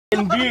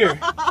In beer.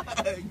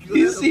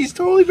 He's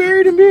totally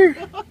buried in beer.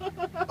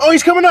 Oh,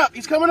 he's coming up.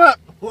 He's coming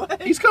up.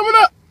 What? He's coming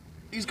up.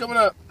 He's coming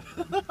up.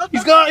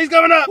 He's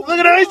coming up. Look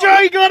at him. He's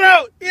trying. He got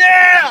out.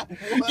 Yeah.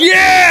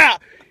 Yeah.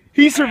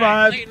 He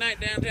survived. Late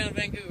night downtown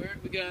Vancouver.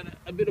 We got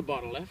a bit of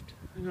bottle left.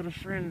 I got a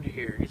friend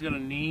here. He's got a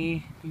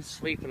knee. He's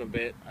sleeping a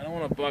bit. I don't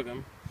want to bug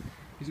him.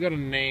 He's got a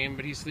name,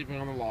 but he's sleeping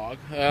on the log.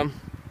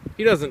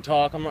 He doesn't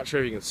talk. I'm not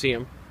sure if you can see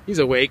him. He's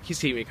awake. He's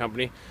keeping me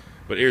company.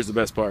 But here's the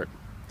best part.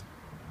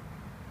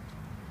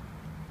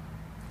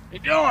 Hey,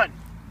 Dylan!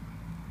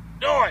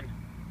 Dylan!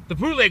 The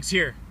bootleg's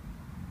here.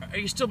 Are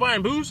you still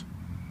buying booze?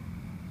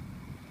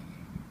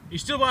 You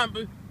still buying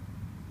booze?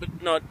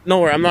 But no,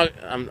 nowhere.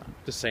 I'm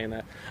just saying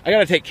that. I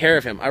gotta take care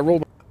of him. I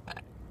rolled.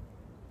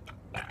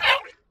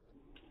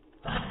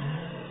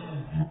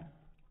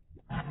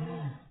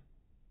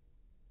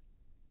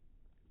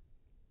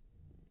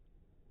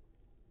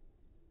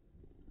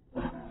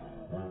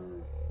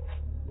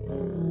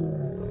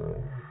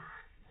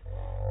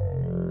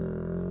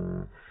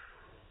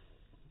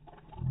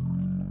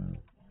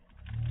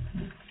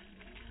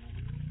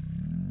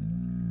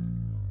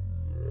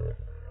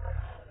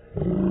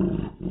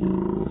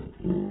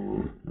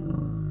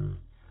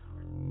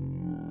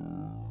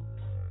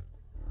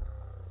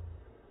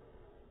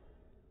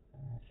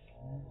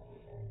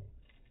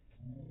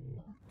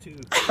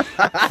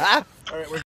 All right, we're